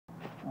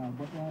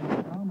But while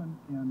they're common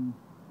in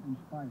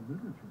spy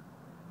literature,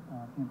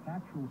 in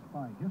actual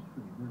spy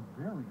history, they're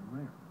very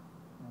rare.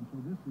 And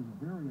so this is a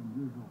very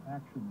unusual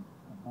action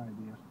by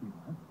the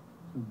SBR.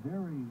 It's a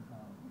very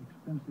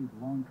expensive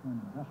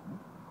long-term investment,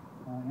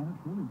 and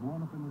it's really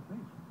blown up in their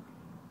face.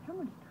 How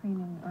much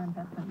training or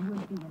investment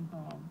would be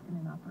involved in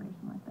an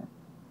operation like this?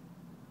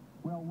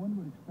 Well, one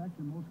would expect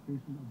in most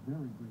cases a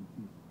very great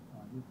deal.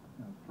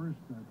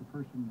 First, the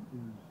person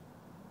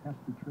has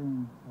to be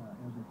trained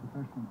as a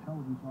professional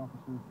intelligence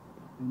officer.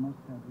 They must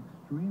have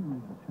extremely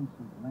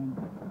intensive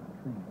language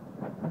training.